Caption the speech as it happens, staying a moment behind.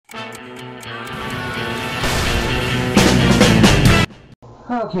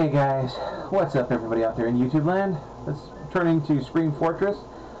Okay, guys, what's up, everybody out there in YouTube land? Let's turning to Spring Fortress.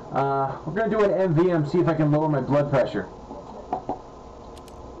 We're gonna do an MVM, see if I can lower my blood pressure.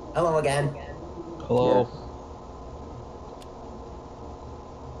 Hello again. Hello. Yes.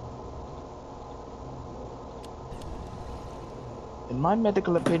 In my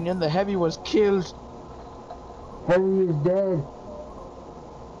medical opinion, the heavy was killed. Heavy is dead.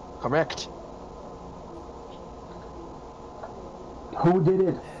 Correct. Who did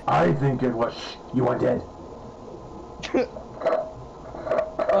it? I think it was. You are dead.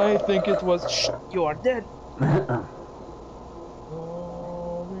 I think it was. You are dead. Glory,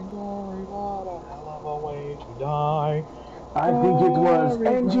 glory, what a hell of a way to die. I think it was.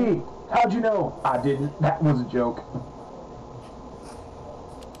 Glory, NG! How'd you know? I didn't. That was a joke.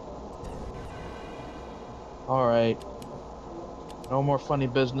 Alright. No more funny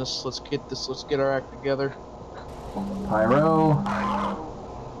business. Let's get our act together. Pyro.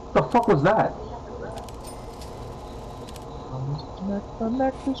 The fuck was that? The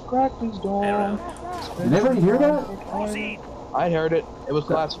neck is cracked as dawn. Did anybody hear that? I heard it. It was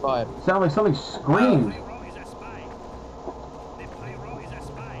classified. Sounded like somebody screamed.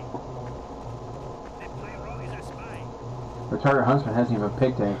 The target huntsman hasn't even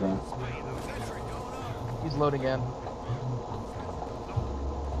picked anything. He's loading in.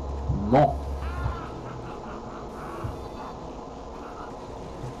 No.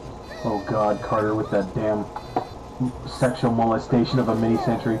 Oh god, Carter with that damn sexual molestation of a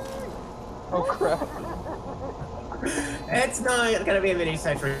mini-sentry. Oh crap. It's not gonna be a mini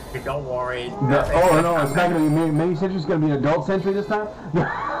century, don't worry. Oh no, it's not gonna be mini-sentry, it's gonna be an adult sentry this time?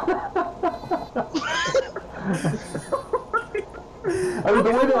 I mean,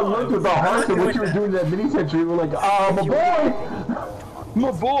 the way that looked with the hearts and what you were doing to that mini-sentry, we're like, oh, my boy!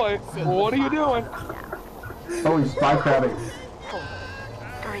 My boy, what are you doing? Oh, he's spy crabbing.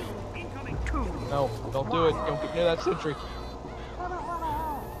 No, don't do it. Don't get near that sentry.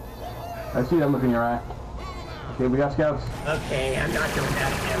 I see that look in your eye. Okay, we got scouts. Okay, I'm not doing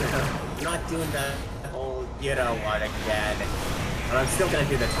that again. I'm not doing the whole, you know what, again. But I'm still gonna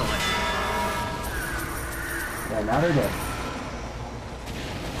do the taunt. Yeah, now they're dead.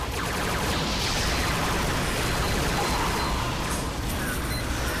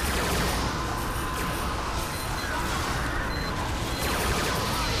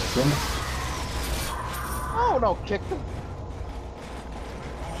 Oh no, kick them.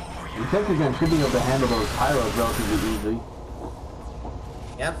 The sentry gun should be able to handle those pyros relatively easily.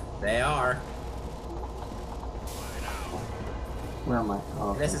 Yep, they are. Where am I? Oh,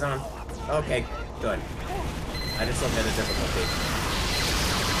 okay. This is on. Okay, good. I just looked at the difficulty.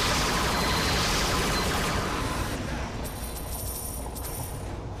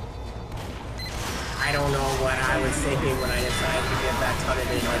 I don't know what I was thinking when I decided to get that ton of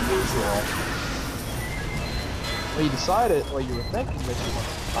in unusual. Well, you decided, well, you were thinking that you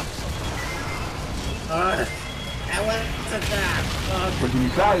wanted to fuck something. That wasn't that. What you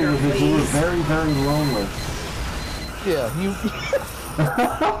decided was that you were very, very lonely. Yeah, you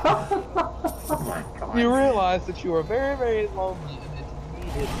Oh my god. you realized that you were very, very lonely and that you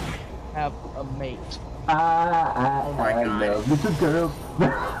needed to have a mate. Oh my I God. love little girls.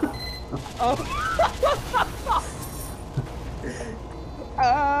 Oh.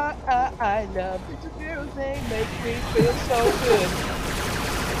 I love little girls, they make me feel so good.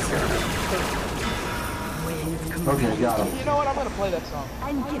 Okay, got him. You know what? I'm gonna play that song.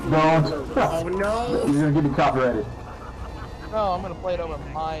 Don't. Oh no. You're gonna get me copyrighted. No, I'm gonna play it over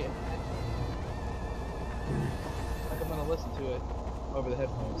my. Like I'm gonna listen to it over the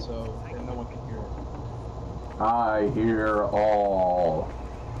headphones, so and no one can hear it. I hear all.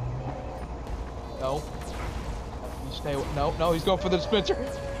 No. You stay. No. He's going for the dispenser.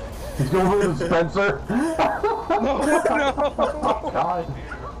 He's going for the dispenser. No. God.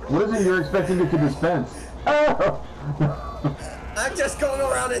 What is it you're expecting it to dispense? I'm just going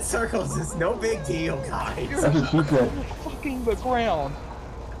around in circles. It's no big deal, guys. That's what she said. Fucking the ground.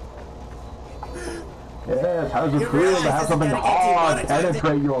 Yes, how does it feel to have something hard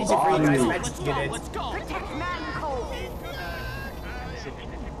penetrate your body? Let's go.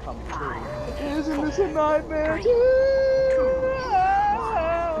 Isn't this a nightmare?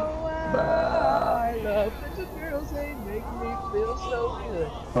 I love little girls, they make me feel so good.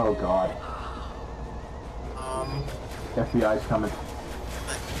 Oh God. FBI's coming.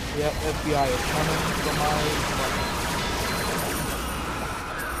 Yep, FBI is coming for my.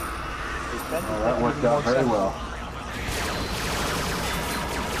 Oh, that worked out very well.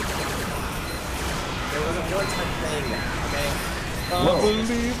 There was a one-time thing, okay? I believe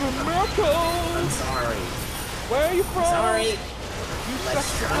in miracles. I'm sorry. Where are you from? Sorry.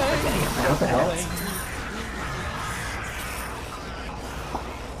 Let's drop the thing. What the hell?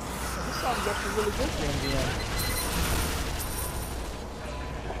 This song's actually really good for MDM.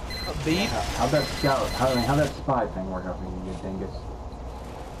 A beat? How'd that scout, how'd that spy thing work out for you, you dingus?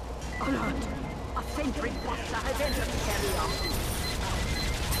 Alert! A sentry buster has entered the area.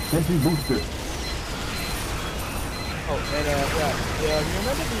 Sentry booster. Oh, and yeah, you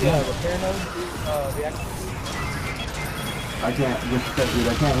remember the repair node reaction? I can't, just dude,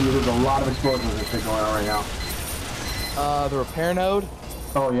 I can't hear, there's a lot of explosions and shit going on right now. The repair node?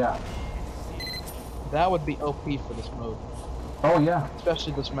 Oh yeah. That would be OP for this mode. Oh yeah.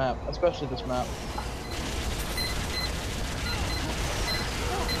 Especially this map.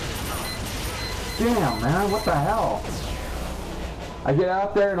 Damn, man, what the hell? I get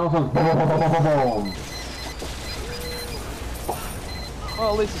out there and all of a sudden, boom, boom, boom, boom, boom.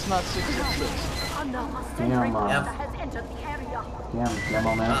 Well, at least it's not 666. Another sentry Damn, buster has entered the area. Damn,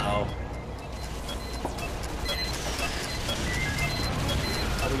 demo man. Uh-oh.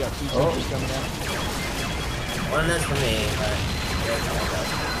 Oh, we got 2 sentries coming down. One is for me, but there's all that.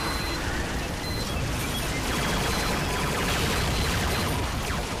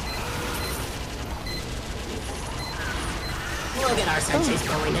 Look at our sentries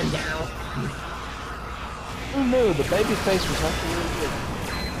throwing him down. Who knew? The baby face was actually really good.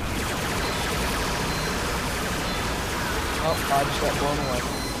 Oh, I just got blown away.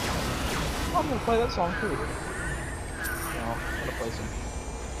 I'm gonna play that song too. No, I'm gonna play some.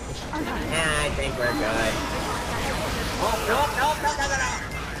 Yeah, I think we're good. Oh, no.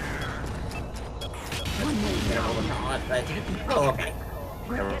 Oh, okay.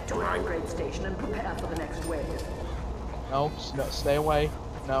 Get to an upgrade station and prepare for the next wave. No, stay away.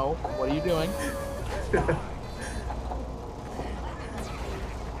 No, what are you doing?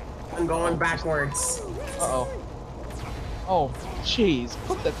 I'm going backwards. Uh-oh. Oh, jeez,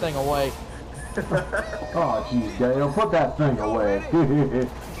 put that thing away. Oh jeez, Dale, put that thing away.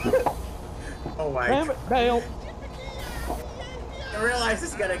 Oh my. Damn it, Dale. I realize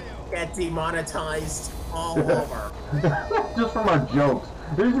it's gonna get demonetized all over. Just from our jokes.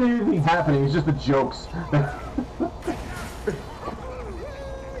 There isn't anything happening, it's just the jokes. You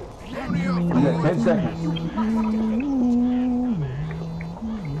got 10 seconds.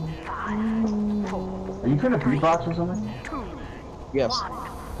 Are you trying to beatbox or something? Yes.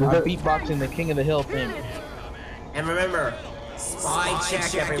 I'm beatboxing the King of the Hill thing. And remember, spy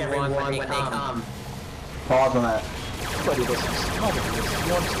check everyone when they come. Pause on that. Nobody listens. Nobody listens.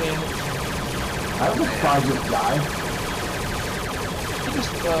 You understand? I don't think Spy just died. He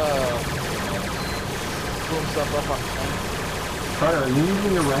just, blew himself up on the thing. Carter, are you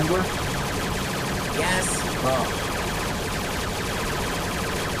using your Wrangler? Yes. Oh.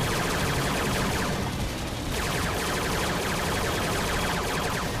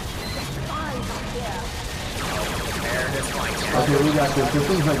 There it is, spy check. Okay, we got this. This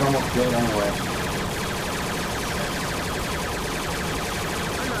thing's like almost dead anyway.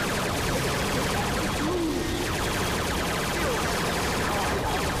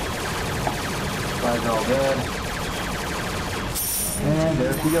 Spy's all dead. And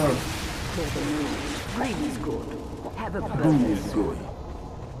there she goes. Green is good. Have a Boom birthday. is good.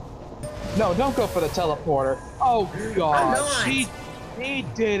 No, don't go for the teleporter. Oh, I'm God. not. He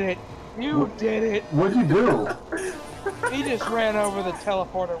did it. You did it. What'd you do? He just ran over the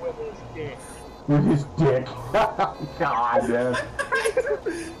teleporter with his dick. With his dick. God, man.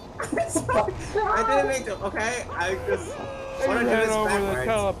 I didn't make them, okay? I just He want to do ran this over the backwards.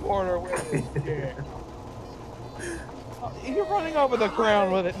 teleporter with his dick. Oh, you're running over the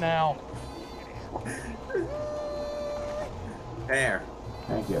ground with it now. There.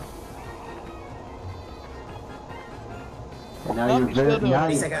 Thank you. And now Nope, you're you're still doing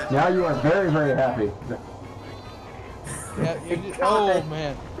very, it. now you are very, very happy. Yeah, oh,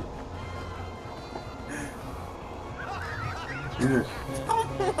 man. Jesus. Oh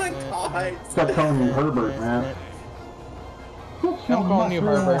my god. Stop calling me Herbert, man. I'm calling you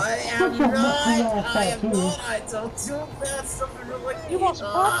Herbert. I am not. Don't do that. Something really. You want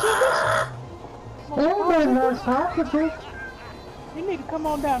some popsicles? Everybody loves popsicles. You need to come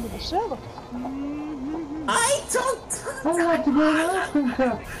on down to the cellar. I don't. I like to get an ice cream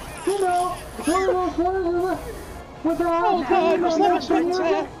cup. You know, one of those ones with the Oh, God, just let me switch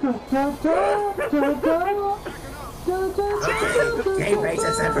that. Okay,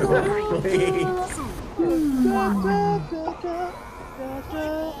 faces everywhere, please.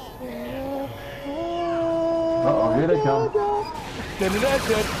 Uh-oh, here they come.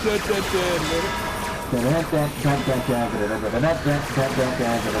 Coming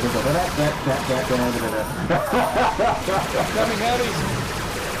heavy.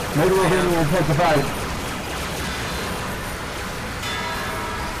 Maybe we'll hear me intensified.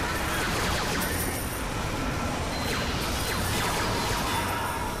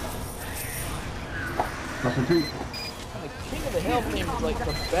 Must retreat. The King of the Hill theme is like the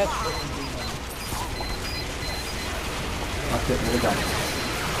best freaking theme. That's it, we're done.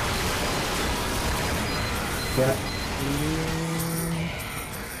 Get it?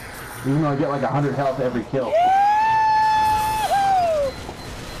 Even though I get like 100 health every kill.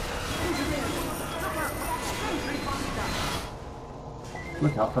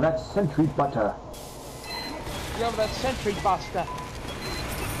 Look out for that sentry butter. Look over that sentry buster.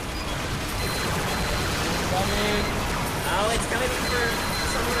 Coming. Oh, it's coming for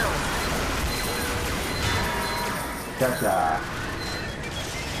someone else. Gotcha.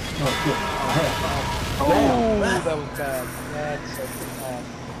 Oh shit. Oh, Damn. that was bad. That's so bad.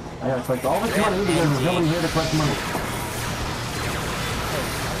 I gotta collect all this money because there's nobody here to collect money. Hey,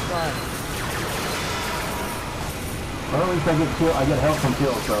 I'm trying. Well, at least I get health from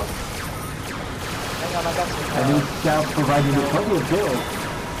kills, so. Hang on, I got some. And these scouts provide me with plenty of kills.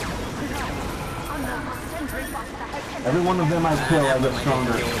 Every one of them I kill, I get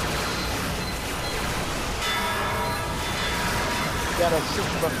stronger. Got a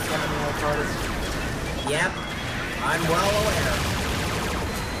super buff coming in my party. Yep, I'm well aware.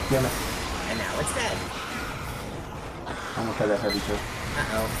 Damn it. And now it's dead. I almost had that heavy too.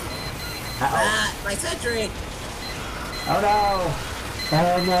 Uh-oh. Uh-oh. Ah, my sentry! Oh no!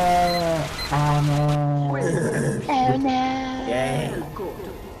 Oh no! Oh no! Oh no. Yay. Good.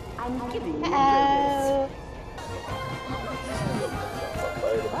 I'm giving you Oh.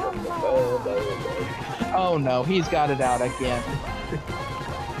 Oh no, he's got it out again.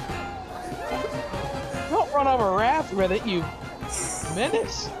 Don't run over Wrath with it, you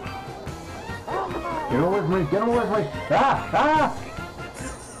menace. Get away from me! Get away from me! Ah! Ah!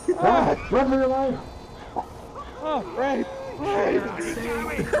 Ah! Run for your life! Oh, right, right.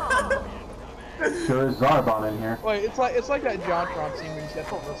 Sure is Zarbon in here. Wait, it's like that JonTron scene where he's got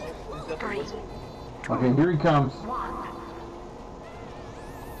the whistle. He's got the whistle. Okay, here he comes.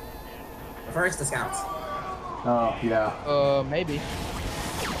 First, the scouts. Oh, yeah. Maybe.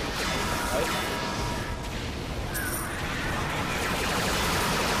 Right?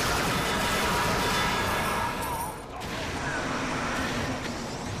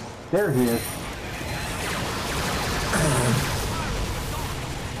 There he is.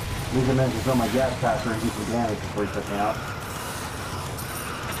 At least I managed to throw my gas passer and do some damage before he took me out.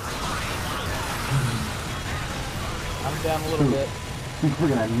 I'm down a little bit. He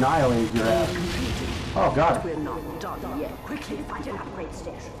freaking annihilated your ass. Oh god. We're not done yet. Quickly find an upgrade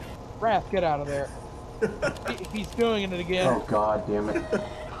station. Wrath, get out of there. He's doing it again. Oh god damn it.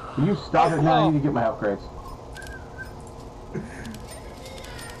 Can you stop it now? I need to get my upgrades.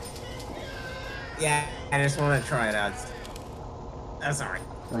 Yeah, I just want to try it out. I'm sorry.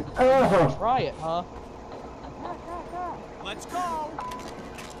 Like, oh! Try it, huh? Let's go!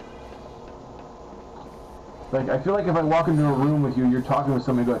 Like, I feel like if I walk into a room with you, you're talking with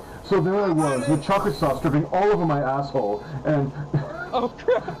somebody going, so there I was, with chocolate sauce dripping all over my asshole, and... Oh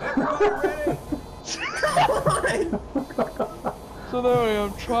crap! So there I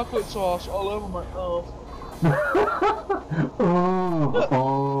am, chocolate sauce all over my mouth. oh,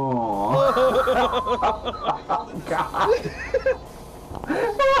 God.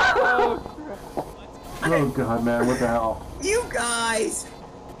 Oh, God, man, what the hell? You guys!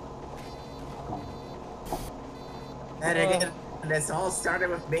 And again, this all started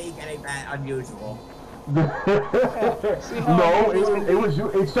with me getting that unusual. No,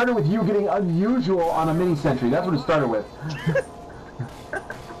 it started with you getting unusual on a mini sentry. That's what it started with.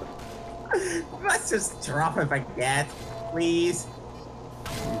 Let's just drop it again, please.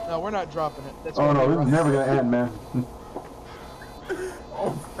 No, we're not dropping it. That's Oh no, this is never gonna end, man.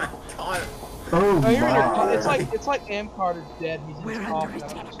 Oh my god. Oh No, you're my. gonna, it's like Am Carter's dead. He's just We're under coughing.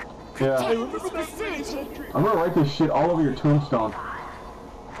 attack. Yeah. Hey, remember that mini sentry? I'm gonna write this shit all over your tombstone.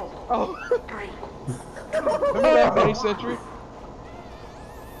 Oh. Remember that mini sentry?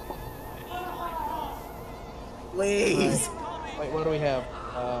 Please. Wait, what do we have?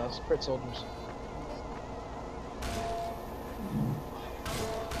 Spirit soldiers.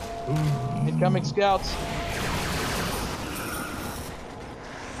 Incoming scouts.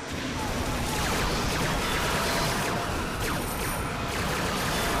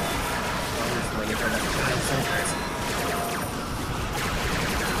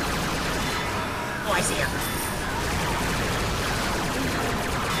 Oh, I see her.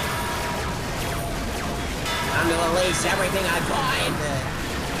 release everything I find.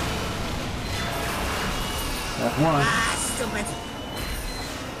 That's one. Ah, stupid.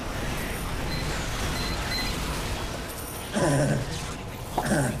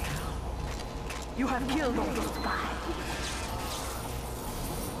 You have killed all the spies.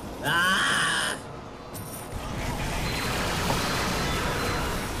 Ah!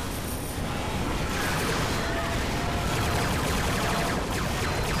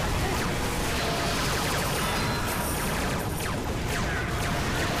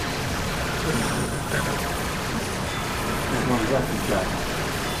 There's one left shot.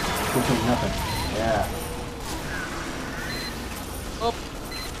 This ain't nothing. Yeah. Up.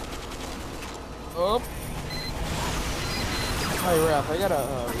 Up. Hey, Raph, I got a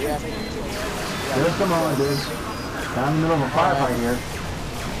reaction. There's some on, dude. I'm in the middle of a firefight here.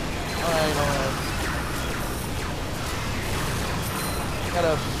 Alright. Got a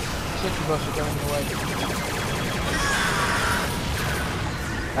sentry buster coming your way.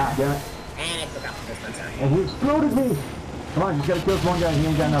 Ah, damn it. And I forgot this one time. And he exploded me! Come on, just gotta kill this one guy, he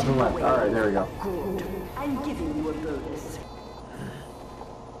ain't got nothing left. Alright, there we go. Good. I'm giving you a bonus.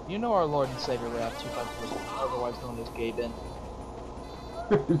 You know our Lord and Savior Raph 2 otherwise known as Gaben.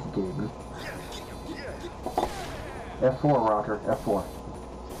 It's Gaben. F4, Rocker, F4.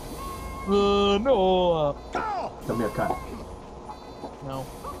 No. Don't be a cunt. No.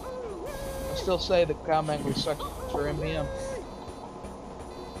 I still say that cow language sucks for MVM.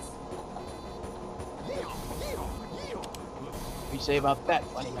 What do you say about that,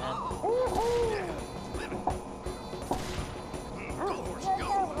 funny man?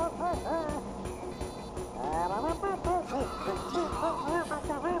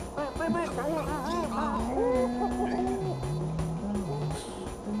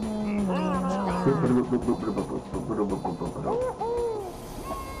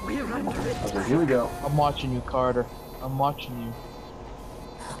 We're under attack. Okay, here we go. I'm watching you, Carter. I'm watching you.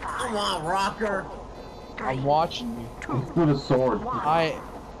 Come on, Rocker. I'm watching you. With a sword.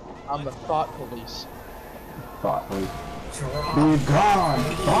 I'm the thought police. Thought, please. Drop. Be gone!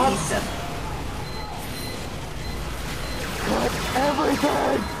 Thought? Cut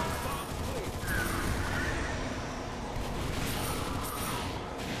everything!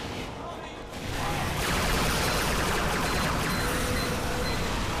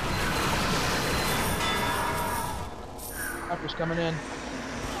 Sniper's coming in.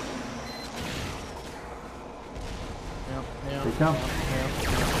 Yep. Here he comes.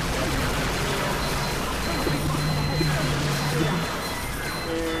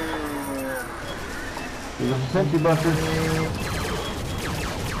 Here's a sentry buster.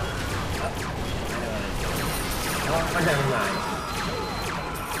 Oh, never mind.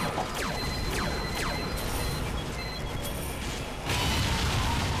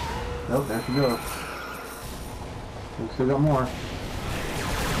 Nope, there she goes. We still got more.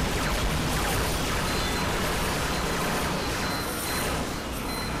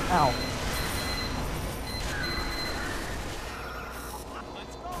 Ow.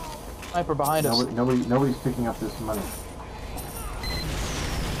 Sniper behind us. Nobody's picking up this money.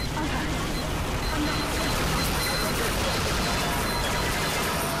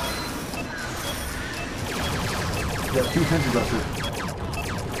 We got 2 sentry busters.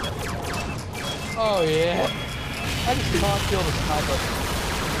 Oh yeah. I just can't kill the sniper.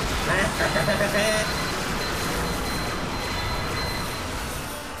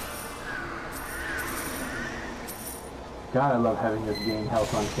 God, I love having this gain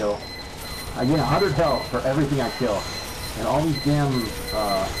health on kill. I gain 100 health for everything I kill. And all these damn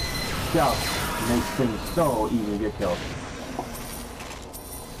scouts make things so easy to get killed.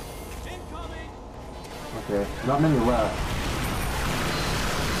 Okay, not many left.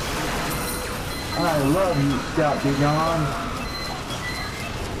 I love you, Scout Digon.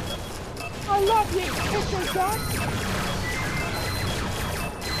 I love you, Mr. John.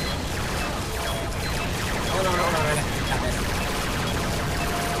 Hold on.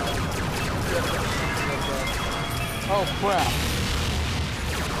 Oh crap.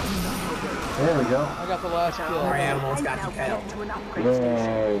 There we go. I got the last kill. Our animals got you killed.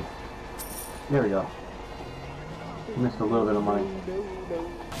 Yay. There we go. Missed a little bit of money.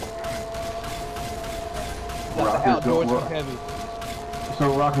 That's outdoors too heavy. So,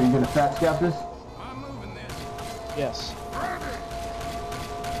 Rocker, you gonna fat scout this? Yes.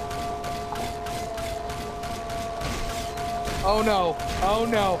 Oh no. Oh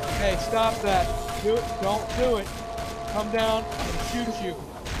no. Hey, stop that. Do it. Don't do it. Come down and shoot you.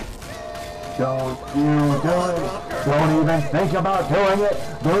 Don't you do it. Don't even think about doing it.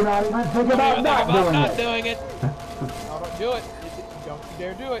 Do not even think about not doing it. No, don't do it. Don't you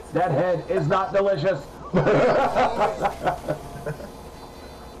dare do it. That head is not delicious. Oh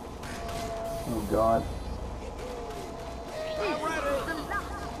God. The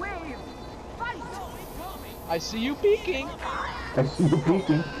last wave. Fight. I see you peeking. I see you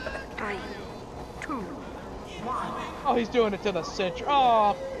peeking. 3, 2, 1. Oh, he's doing it to the center.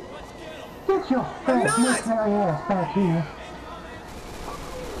 Oh, Get your fat military ass back here.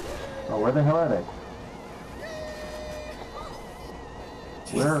 Oh, where the hell are they?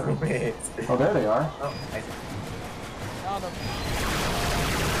 Where? Wait. Oh, there they are. Oh, I see. found him.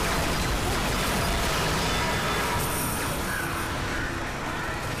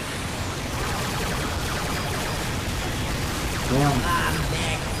 Damn,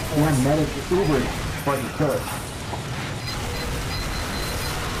 damn medic Uber fucking kill it.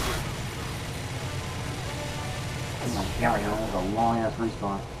 Oh my God, man, that was a long ass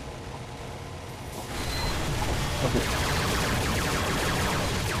respawn. Okay.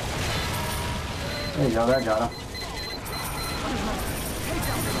 There you go, that got him.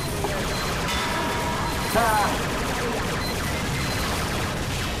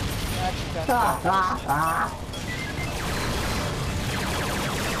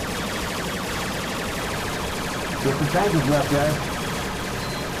 Get some tankers left, guys.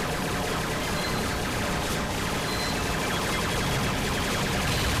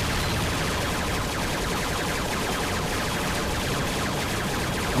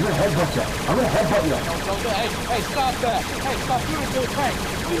 I'm gonna headbutt you. I'm gonna headbutt you. Hey, stop that. Hey, stop doing it to the tank.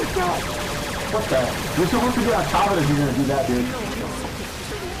 What you doing? What the? You're supposed to get on top of it if you're gonna do that, dude.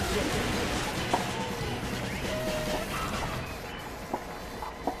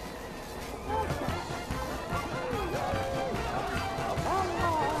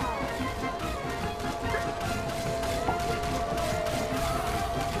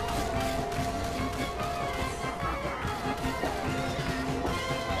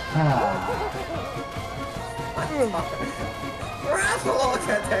 Look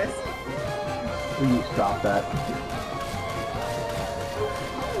at this. Will you stop that?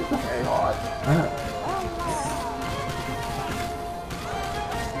 God.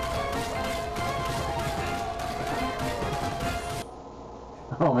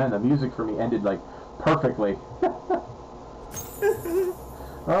 Oh man, the music for me ended like perfectly.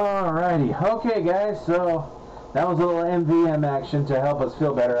 Alrighty, okay guys, so that was a little MVM action to help us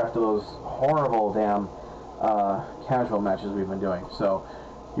feel better after those horrible damn casual matches we've been doing. So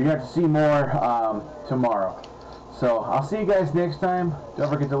you're going to have to see more tomorrow. So I'll see you guys next time. Don't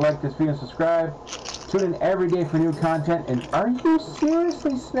forget to like this video and subscribe. Tune in every day for new content. And are you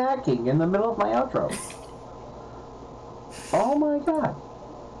seriously snacking in the middle of my outro? Oh my God.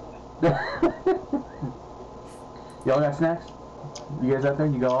 Y'all got snacks? You guys out there?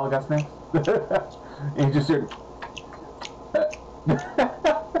 You all got snacks? And you just heard...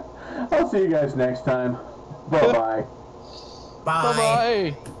 I'll see you guys next time. Bye-bye. Bye.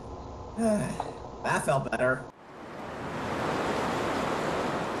 Bye-bye. That felt better.